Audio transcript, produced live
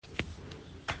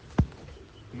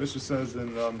Mishnah says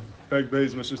in Perek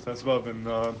Beis, Mishnah Tesvav, in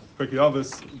Perkei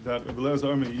Avos, that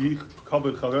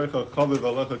kavod chaverecha kavod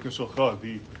alecha kishalcha.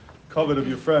 The kavod of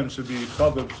your friend should be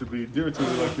dear to you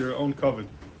like your own kavod,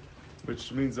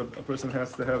 which means a person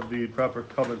has to have the proper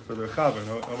kavod for their chaver.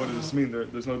 Now, what does this mean?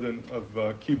 There's no din of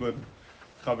kibud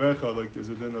chaverecha, like there's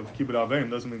a din of kibud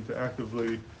avein. Doesn't mean to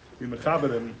actively be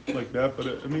mechaber him like that, but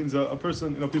it means a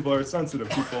person, people are sensitive.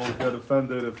 People get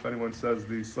offended if anyone says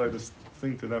the slightest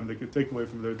thing to them. They could take away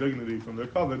from their dignity, from their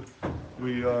kavod.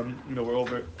 We're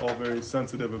all very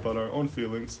sensitive about our own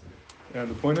feelings, and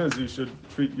the point is, you should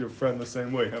treat your friend the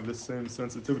same way. Have the same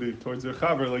sensitivity towards your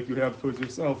chaver like you have towards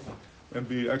yourself, and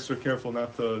be extra careful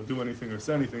not to do anything or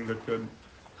say anything that could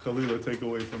chalila take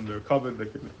away from their kavod,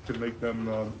 that could make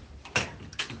them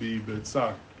be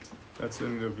b'tzar. That's the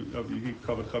meaning of Yehi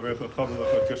Kavod Chaverecha Kavod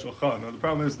Lecha Kishalcha. Now the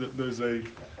problem is that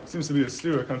seems to be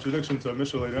a contradiction to a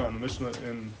Mishnah later on. The Mishnah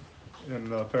in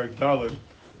Perek Daled,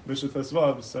 Mishnah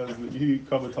Tesvav says that Yehi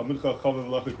Kavod Talmidcha Kavod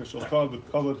Lecha Kishalcha,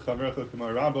 but Kavod Chaverecha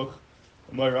K'may Rabach,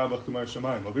 K'may Rabach K'may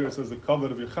Shemayim. Over here it says the Kavod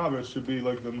of your Chaver should be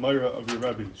like the Mayra of your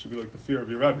Rebbe, should be like the fear of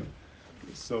your Rebbe.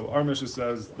 So our Mishnah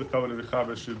says the Kavod of your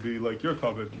Chaver should be like your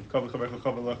Kavod, Kavod Chaverecha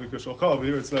Kavod Lecha Kishalcha. Over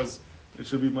here it says it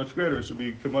should be much greater. It should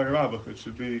be K'may Rabach. It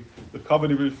should be the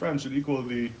kavod of your friend should equal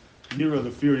the yira,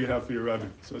 the fear you have for your Rebbe.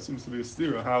 So it seems to be a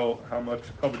stira how much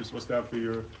kavod you're supposed to have for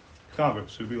your chaver.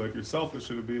 Should it be like yourself, or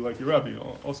should it be like your Rebbe?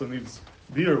 Also needs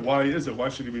dir. Why is it? Why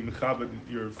should you be mechabed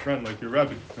your friend like your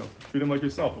Rebbe? Treat him like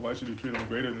yourself. Why should you treat him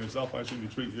greater than yourself? Why should you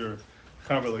treat your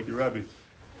chaver like your Rebbe?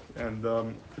 And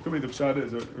it could be the pshat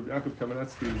is Rabbi Yaakov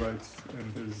Kamenetsky writes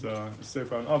in his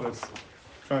Sefer on Avos,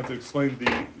 trying to explain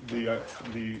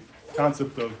the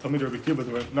concept of Talmid Rabbi Kiva.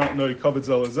 They were not Noi Kavod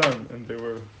Zalazan, and they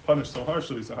were punished so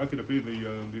harshly. So how could it be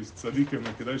these tzaddikim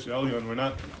and Kedesh Aliyah were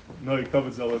not Noi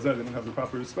Kavod Zalazan? They didn't have the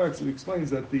proper respect. So he explains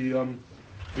that the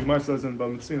Gemara says in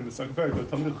Bamitzin, in the second paragraph,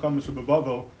 the Talmid Chacham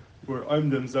Shebebavel were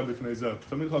Oimdim Zeh B'fnei Zeh.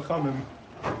 Talmid Chachamim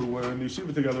who were in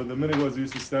yeshiva together, the minhag was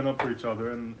used to stand up for each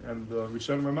other, and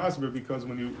Rishonim are masber because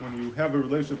when you have a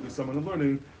relationship with someone of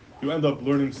learning, you end up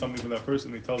learning something from that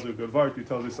person. He tells you a good vart, he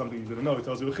tells you something you didn't know, he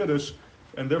tells you a chiddush,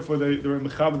 and therefore they were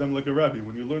mechaber them like a rabbi.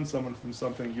 When you learn someone from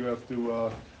something, you have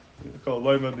to call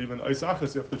loyman, even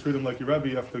isachas. You have to treat him like your rabbi.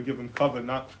 You have to give him kavod,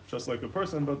 not just like a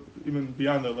person, but even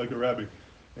beyond that, like a rabbi.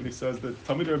 And he says that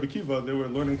Talmid Rabbi Kiva, they were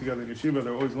learning together in yeshiva.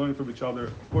 They're always learning from each other.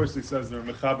 Of course, he says they're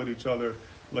mechaber each other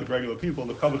like regular people.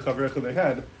 The kavod chaverecha they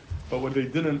had, but what they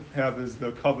didn't have is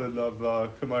the kavod of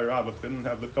K'may Rabach. They didn't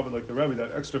have the kavod like the rabbi,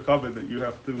 that extra kavod that you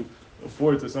have to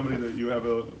afford to somebody that you have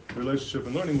a relationship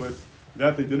and learning with.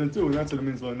 That they didn't do, and that's what it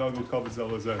means. Lo nagu kavod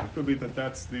zelazeh. It could be that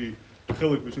that's the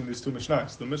chiluk between these two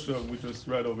mishnahs. The mishnah we just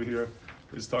read over here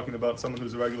is talking about someone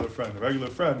who's a regular friend. A regular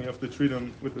friend, you have to treat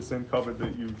him with the same kavod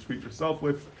that you treat yourself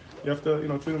with. You have to,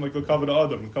 treat him like the kavod of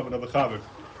Adam, the kavod of a chaver.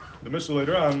 The mishnah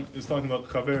later on is talking about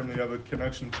chaverim that you have a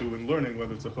connection to in learning,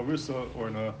 whether it's a chavrusa or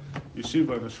in a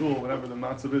yeshiva, in a shul, whatever the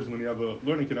matzav is. When you have a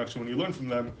learning connection, when you learn from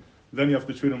them, then you have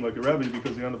to treat them like a rabbi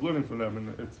because you end up learning from them,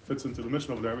 and it fits into the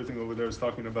mishnah over there. Everything over there is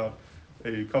talking about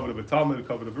a kavod of a talmid, a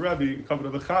kavod of a rabbi, a kavod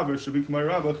of a chaver should be k'may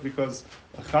rabach because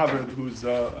a chaver who's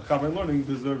a chaver learning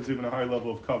deserves even a higher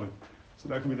level of kavod. So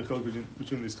that can be the chiluk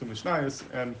between these two mishnayos.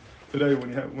 And today,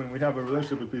 when we have a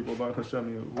relationship with people, Baruch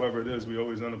Hashem, whoever it is, we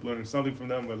always end up learning something from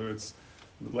them. Whether it's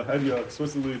Lahedya,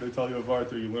 Switzerland, they tell you a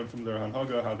vart, or you learn from their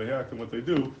hanhaga, how they act and what they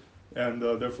do. And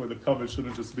therefore, the kavod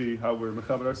shouldn't just be how we're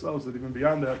mechaber ourselves, but even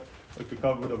beyond that, like the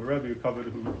kavod of a rebbe, a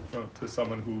kavod to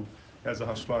someone who has a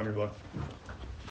hashpah in your life.